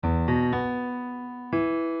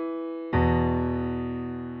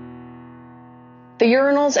The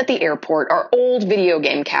urinals at the airport are old video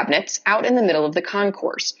game cabinets out in the middle of the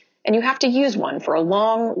concourse, and you have to use one for a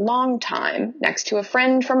long, long time next to a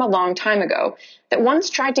friend from a long time ago that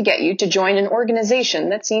once tried to get you to join an organization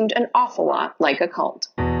that seemed an awful lot like a cult.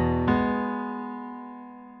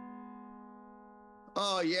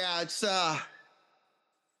 Oh, yeah,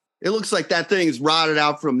 it looks like that thing is rotted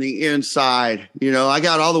out from the inside. You know, I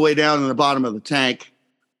got all the way down in the bottom of the tank,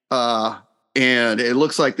 and it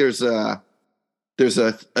looks like there's a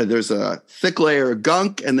thick layer of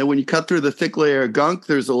gunk, and then when you cut through the thick layer of gunk,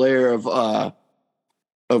 there's a layer of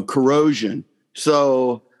corrosion.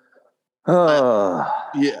 So,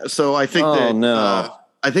 yeah. So I think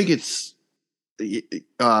I think it's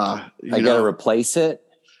I gotta replace it.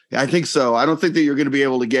 I think so. I don't think that you're going to be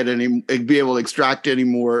able to extract any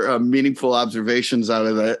more meaningful observations out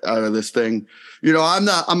of this thing. You know,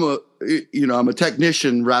 I'm a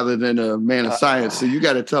technician rather than a man of science. So you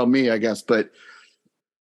got to tell me, I guess. But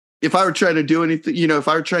if I were trying to do anything, you know, if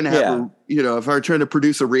I were trying to have, if I were trying to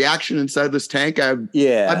produce a reaction inside this tank, I'd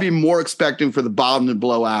be more expecting for the bottom to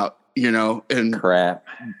blow out, you know, and ruin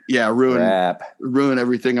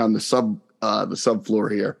everything on the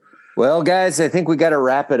subfloor here. Well, guys, I think we got to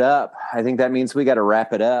wrap it up. I think that means we got to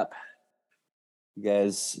wrap it up.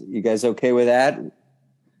 You guys okay with that?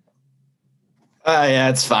 Yeah,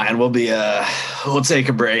 it's fine. We'll take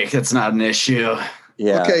a break. It's not an issue.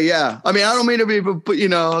 Yeah. Okay. Yeah. I mean, I don't mean to be, but you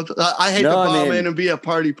know, I hate to bomb in and be a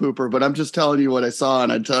party pooper, but I'm just telling you what I saw,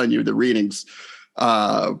 and I'm telling you the readings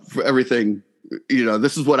for everything. You know,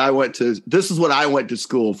 this is what I went to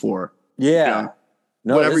school for. Yeah. You know?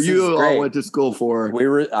 No, whatever you all went to school for.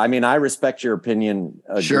 I respect your opinion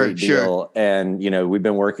a great deal. And, you know, we've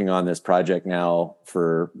been working on this project now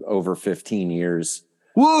for over 15 years.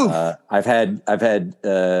 Woo! I've had it's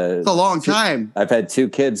a long time. I've had 2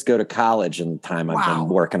 kids go to college in the time I've been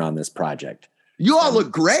working on this project. You all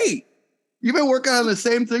look great. You've been working on the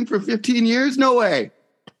same thing for 15 years? No way.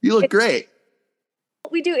 You look great.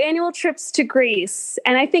 We do annual trips to Greece,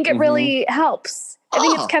 and I think it really helps. I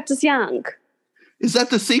think it's kept us young. Is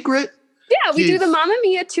that the secret? Yeah, we do the Mamma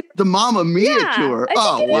Mia tour. The Mamma Mia tour. I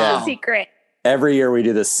think it is the secret. Every year we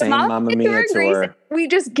do the same Mamma Mia tour. We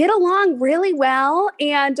just get along really well,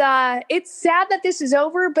 and it's sad that this is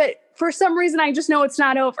over, but for some reason I just know it's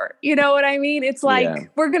not over. You know what I mean? It's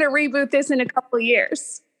like we're going to reboot this in a couple of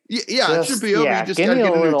years. Yeah, it should be over. You just got to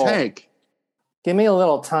get a new tank. Give me a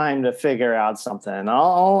little time to figure out something.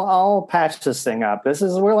 I'll patch this thing up.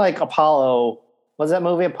 We're like Apollo. Was that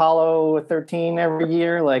movie Apollo 13 every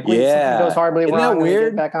year? Like, when something goes horribly wrong, and we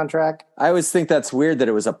get back on track. I always think that's weird that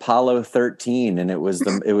it was Apollo 13 and it was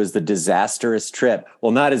the disastrous trip.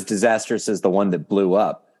 Well, not as disastrous as the one that blew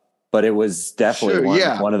up, but it was definitely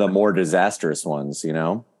one of the more disastrous ones, you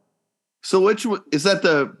know? So which is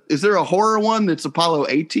that is there a horror one that's Apollo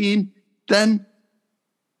 18 then?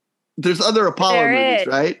 There's other Apollo movies,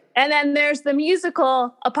 right? And then there's the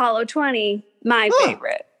musical Apollo 20, my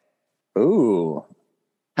favorite. Ooh.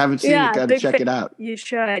 Haven't seen it. Got to check it out. You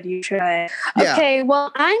should. Yeah. Okay,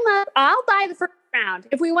 well, I'm up. I'll buy the first round.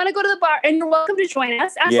 If we want to go to the bar, and you're welcome to join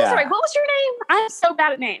us. I'm so sorry. What was your name? I'm so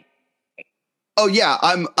bad at names. Oh, yeah.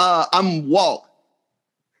 I'm Walt.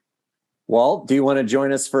 Walt, do you want to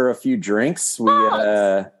join us for a few drinks? We,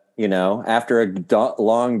 after a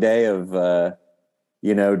long day of,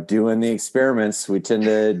 doing the experiments, we tend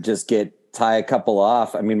to just tie a couple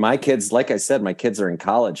off. I mean, my kids, like I said, my kids are in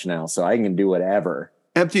college now, so I can do whatever.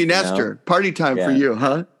 Empty nester. Party time for you,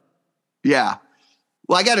 huh? Yeah.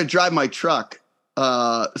 Well, I got to drive my truck. And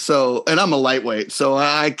I'm a lightweight, so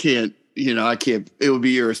I can't, it would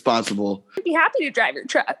be irresponsible. I'd be happy to drive your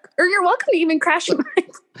truck, or you're welcome to even crash at my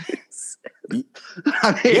place.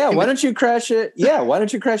 Why don't you crash it? Yeah. Why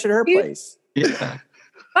don't you crash at her place? Yeah.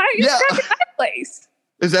 Why are you crashing my place?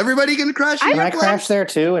 Is everybody going to crash? Can I crash there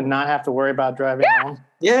too and not have to worry about driving home?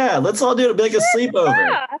 Yeah, let's all do it like a sleepover.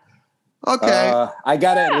 Yeah. Okay. I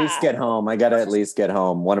got to at least get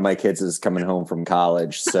home. One of my kids is coming home from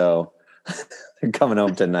college, so they're coming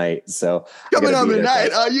home tonight. So coming home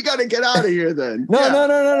tonight. Oh, you got to get out of here then.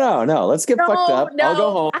 No. Let's get fucked up. I'll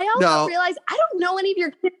go home. I also realized I don't know any of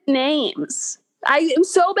your kids' names. I am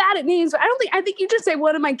so bad at names. I think you just say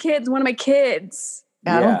one of my kids.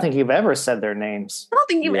 Yeah, I don't think you've ever said their names. I don't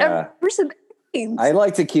think you've ever said their names. I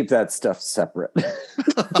like to keep that stuff separate.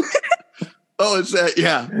 Oh, it's that.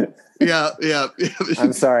 Yeah.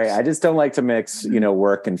 I'm sorry. I just don't like to mix,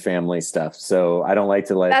 work and family stuff. So I don't like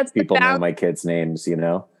to let people know my kids' names,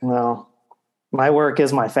 Well, my work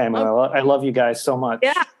is my family. I love you guys so much.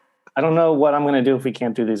 Yeah. I don't know what I'm going to do if we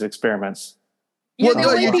can't do these experiments. Well,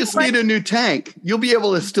 no, you just need a new tank. You'll be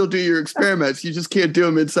able to still do your experiments. You just can't do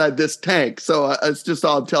them inside this tank. So it's just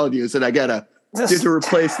all I'm telling you is that I got to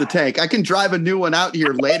replace the tank. I can drive a new one out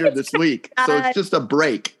here later this week. So it's just a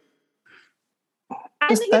break.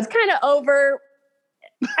 I think it's kind of over.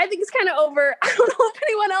 I don't know if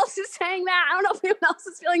anyone else is saying that. I don't know if anyone else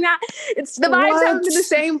is feeling that. It's the vibes haven't been the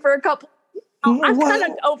same for a couple. I'm kind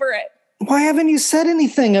of over it. Why haven't you said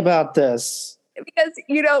anything about this? Because,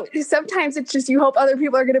 sometimes it's just you hope other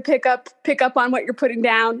people are going to pick up on what you're putting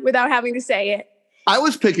down without having to say it. I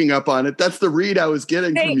was picking up on it. That's the read I was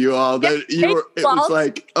getting from you all. That it was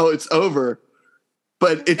like, oh, it's over.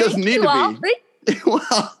 But it doesn't need to be.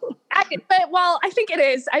 I think it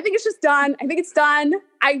is. I think it's just done. I think it's done.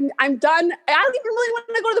 I'm done. I don't even really want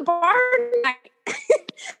to go to the bar tonight.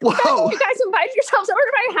 Whoa. You guys invited yourselves over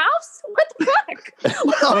to my house? What the fuck?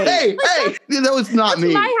 Well, hey, that was not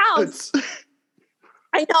me. My house.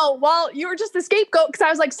 I know. Well, you were just the scapegoat because I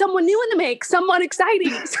was like, someone new in the make, someone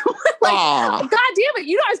exciting. Someone God damn it,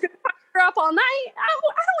 you guys could fuck her up all night. I don't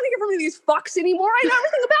want to hear from any of these fucks anymore. I know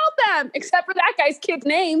everything about them, except for that guy's kid's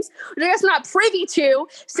names, which I guess not privy to.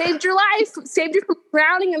 Saved your life, saved you from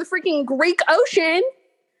drowning in the freaking Greek Ocean.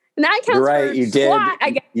 And that counts. You're right, for you SWAT,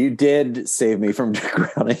 did. You did save me from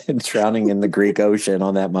drowning in the Greek Ocean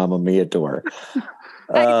on that Mamma Mia tour.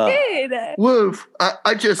 I did. Woof. I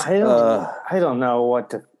don't know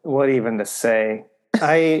what even to say.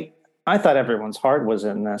 I thought everyone's heart was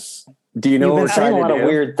in this. Do you know You've what been saying a lot of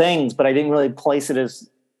weird things, but I didn't really place it as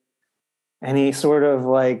any sort of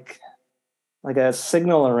like a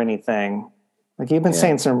signal or anything. Like you've been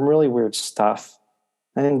saying some really weird stuff.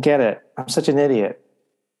 I didn't get it. I'm such an idiot.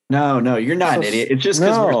 No, you're not an idiot. It's just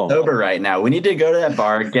because we're sober right now. We need to go to that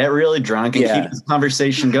bar, get really drunk, and keep this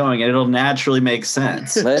conversation going, and it'll naturally make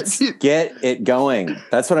sense. Let's get it going.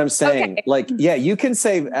 That's what I'm saying. Okay. Like, you can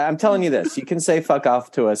say, I'm telling you this, you can say fuck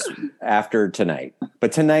off to us after tonight.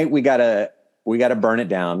 But tonight we gotta burn it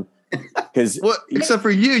down. Because except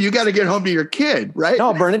for you got to get home to your kid, right? No,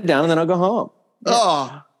 I'll burn it down and then I'll go home.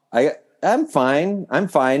 Oh. I'm fine.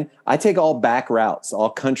 I take all back routes,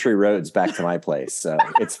 all country roads back to my place. So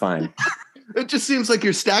it's fine. It just seems like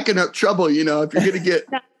you're stacking up trouble, if you're going to get,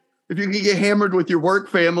 if you can get hammered with your work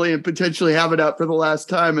family and potentially have it out for the last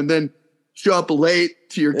time and then show up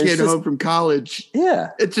late to your kid home from college.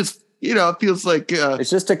 Yeah. It just, it feels like,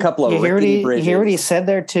 it's just a couple of rickety bridges. You hear what he said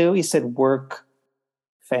there too? He said work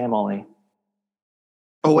family.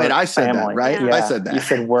 Oh, wait, I said that, right? Yeah. I said that. You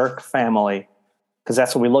said work family. Because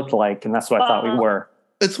that's what we looked like, and that's what I thought we were.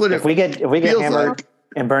 It's what if we get hammered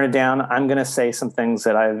and burn it down, I'm going to say some things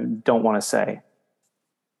that I don't want to say.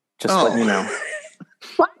 Just letting you know.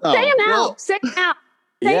 Say it now. Say it now.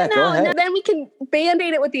 Say it now, and then we can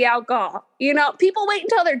band-aid it with the alcohol. People wait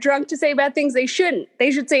until they're drunk to say bad things. They shouldn't.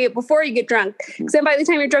 They should say it before you get drunk. Because then by the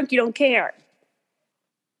time you're drunk, you don't care.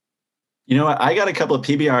 You know what? I got a couple of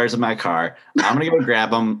PBRs in my car. I'm going to go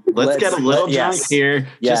grab them. Let's get a little drunk here.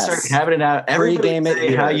 Just start having it out. Everybody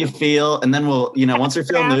say how you feel. And then we'll, once we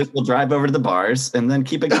feel loose, we'll drive over to the bars and then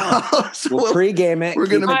keep it going. We'll pregame it. We're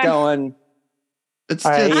going to keep it going. It's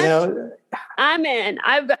I'm in.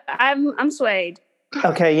 I'm swayed.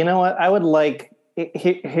 Okay. You know what? I would like,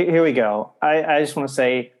 here we go. I just want to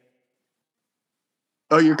say,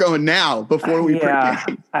 oh, you're going now before we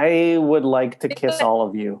pregame. I would like to kiss all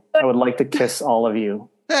of you. I would like to kiss all of you.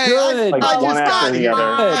 Hey,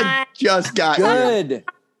 I just got good.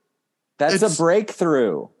 That's a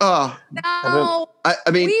breakthrough. Oh no!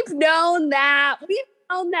 I mean, we've known that.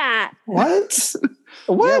 What?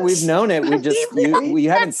 Yeah, we've known it. We just you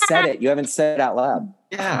haven't said it. You haven't said it out loud.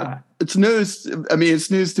 Yeah, it's news. I mean, it's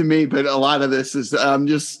news to me, but a lot of this is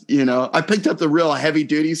just I picked up the real heavy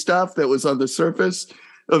duty stuff that was on the surface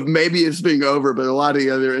of maybe it's being over, but a lot of the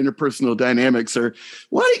other interpersonal dynamics are,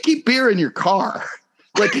 why do you keep beer in your car?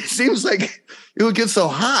 Like, it seems like it would get so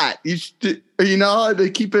hot. You should, they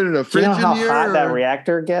keep it in a fridge. Do you know how hot that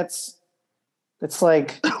reactor gets? It's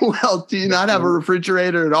like, well, do you not have a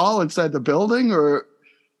refrigerator at all inside the building, or?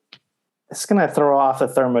 It's going to throw off the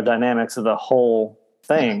thermodynamics of the whole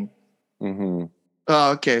thing. Mm-hmm.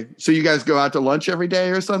 Oh, okay. So you guys go out to lunch every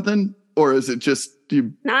day or something? Or is it just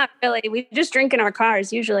you? Not really. We just drink in our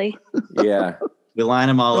cars usually. Yeah. We line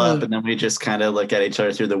them all up and then we just kind of look at each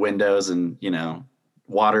other through the windows and,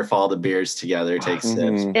 waterfall the beers together, take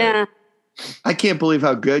sips. Yeah. I can't believe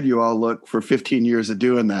how good you all look for 15 years of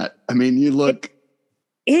doing that. I mean, you look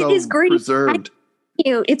it is great. Preserved.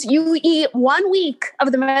 You eat 1 week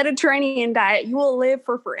of the Mediterranean diet, you will live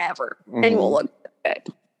for forever and you will look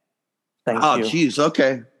good. Thank you. Oh, geez.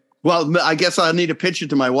 Okay. Well, I guess I'll need to pitch it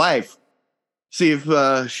to my wife. see if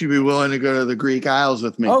she'd be willing to go to the Greek Isles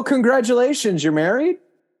with me. Oh, congratulations! You're married.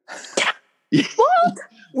 What?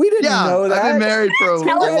 We didn't know that. I've been married for a long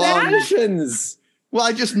time. Well,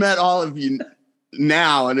 I just met all of you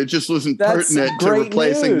now, and it just wasn't pertinent to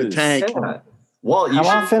replacing the tank. Yeah. Well, you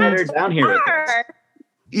should get her down here.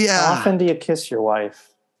 Yeah. How often do you kiss your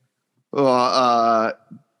wife? Well,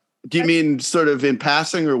 do you mean sort of in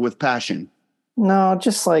passing or with passion? No,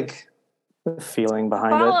 just like the feeling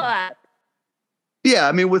behind it. Yeah,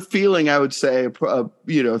 I mean, with feeling, I would say,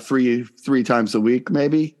 three times a week,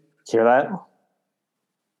 maybe. Hear that?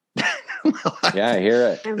 Yeah, I hear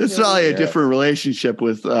it. It's probably a different relationship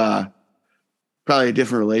with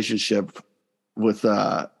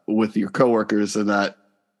with your coworkers and that,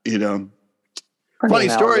 Funny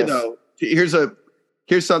story though. Here's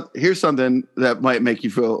something that might make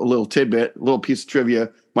you feel a little tidbit, a little piece of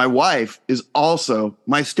trivia. My wife is also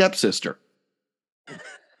my stepsister.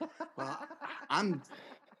 Well, I'm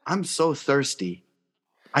so thirsty.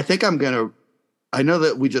 I think I know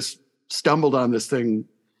that we just stumbled on this thing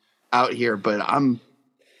out here, but I'm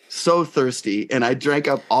so thirsty and I drank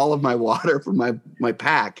up all of my water from my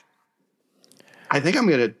pack. I think I'm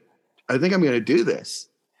going to do this.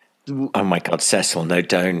 Oh my God, Cecil, no,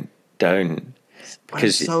 don't.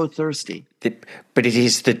 Because I'm so thirsty. But it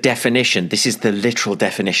is the definition. This is the literal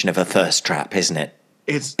definition of a thirst trap, isn't it?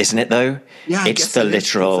 Isn't it though? Yeah, it's the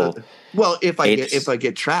literal. If I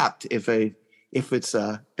get trapped, if it's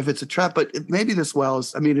a trap, but maybe this well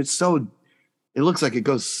is. I mean, it looks like it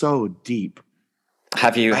goes so deep.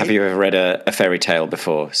 Have you ever read a fairy tale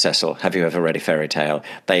before, Cecil? Have you ever read a fairy tale?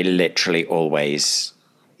 They literally always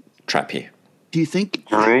trap you. Do you think?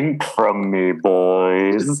 Drink from me,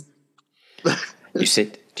 boys. You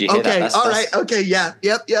sit. Do you hear that? All right. Okay. Yeah.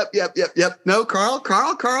 Yep. No, Carl.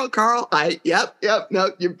 Yep.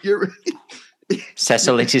 No, you're.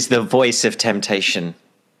 Cecil, it is the voice of temptation.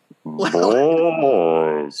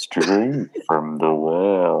 Boys, drink from the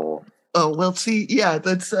well. Oh well. See, yeah,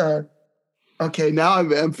 that's okay. Now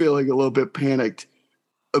I'm feeling a little bit panicked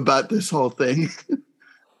about this whole thing.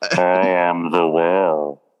 I am the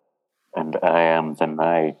well, and I am the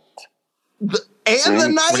night. The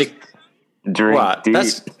night. Drink what? deep. And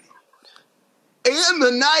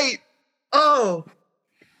the night. Oh,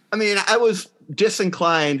 I mean, I was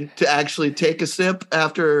disinclined to actually take a sip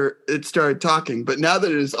after it started talking, but now that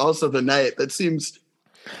it is also the night, that seems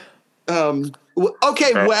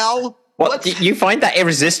okay. Well, what you find that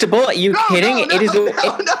irresistible? Are you kidding?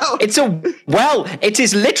 No, it's a well. It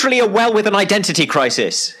is literally a well with an identity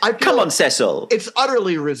crisis. Come on, Cecil. It's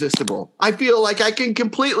utterly irresistible. I feel like I can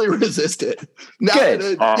completely resist it. Now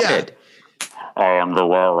Good. Good. I am the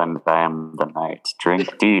well and I am the night.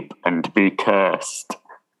 Drink deep and be cursed.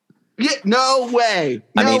 Yeah, no way.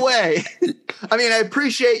 No way. I mean, I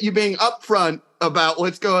appreciate you being upfront about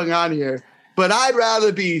what's going on here, but I'd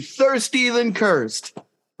rather be thirsty than cursed,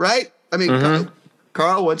 right? I mean,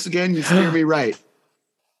 Carl, once again, you steer me right.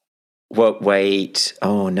 Well, wait.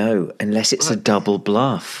 Oh, no. Unless it's a double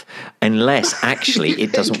bluff. Unless, actually,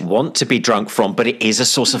 it doesn't want to be drunk from, but it is a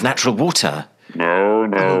source of natural water.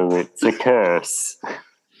 No, it's a curse.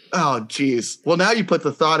 Oh, geez. Well, now you put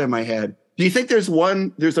the thought in my head. Do you think there's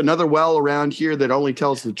another well around here that only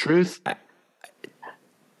tells the truth?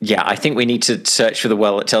 Yeah, I think we need to search for the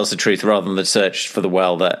well that tells the truth rather than search for the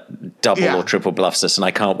well that double or triple bluffs us, and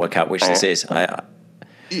I can't work out which this is.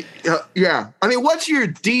 Yeah. I mean, what's your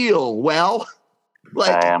deal, well?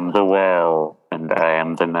 I am the well, and I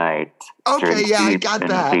am the night. Okay, Drink yeah, I deep got and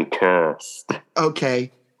that. be cursed.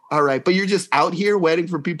 Okay. All right, but you're just out here waiting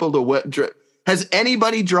for people to has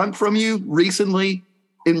anybody drunk from you recently,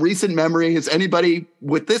 in recent memory? Has anybody,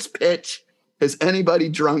 with this pitch, has anybody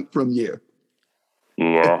drunk from you?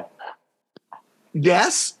 Yeah.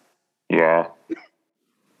 Yes? Yeah.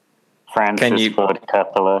 Francis Ford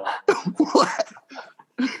Coppola. What?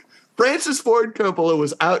 Francis Ford Coppola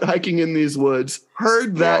was out hiking in these woods,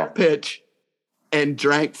 heard that pitch, and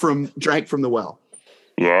drank from the well.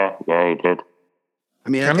 Yeah, he did. I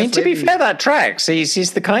mean, to be fair, that tracks.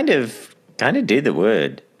 He's the kind of dude that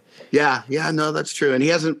would. Yeah, no, that's true. And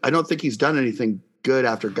I don't think he's done anything good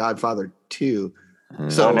after Godfather 2.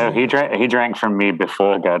 So no, he drank from me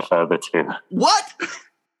before Godfather 2. What?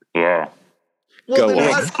 Yeah.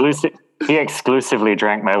 Well, he exclusively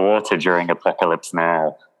drank my water during Apocalypse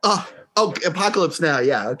Now. Oh, Apocalypse Now.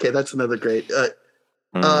 Yeah, okay, that's another great. So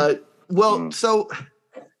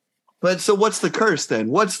what's the curse then?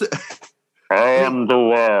 What's the? I am the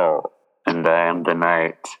well, and I am the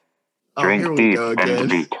night. Drink deep and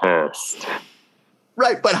be cursed.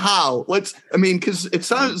 Right, but how? Because it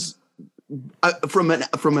sounds from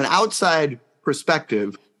an outside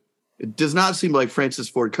perspective, It does not seem like Francis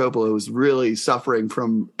Ford Coppola was really suffering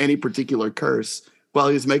from any particular curse while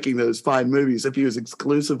he was making those fine movies if he was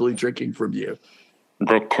exclusively drinking from you.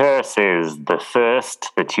 The curse is the thirst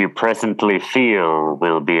that you presently feel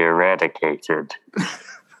will be eradicated.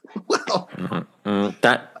 Well,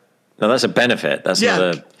 that's a benefit. That's not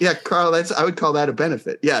a... Yeah, Carl, I would call that a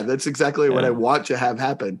benefit. Yeah, that's exactly what I want to have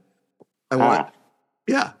happen. I want,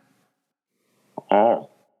 yeah. Oh.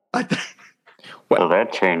 Well,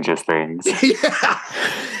 that changes things. Yeah.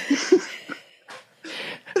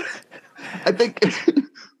 I think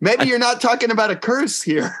maybe you're not talking about a curse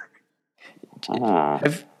here.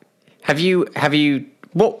 Have you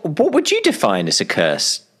what would you define as a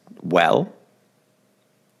curse? Well,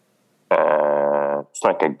 it's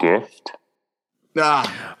like a gift.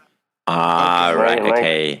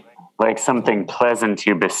 Okay. Like something pleasant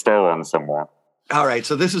you bestow on someone. All right,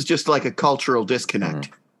 so this is just like a cultural disconnect,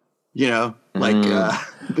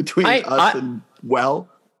 between us and well.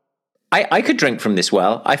 I could drink from this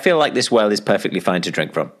well. I feel like this well is perfectly fine to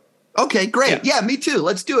drink from. Okay, great. Yeah, me too.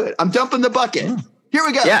 Let's do it. I'm dumping the bucket. Here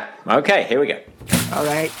we go. Yeah. Okay, here we go. All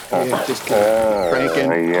right. Just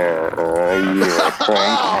cranking.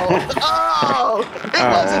 Oh, it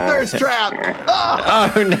was a thirst trap.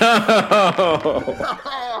 Oh no.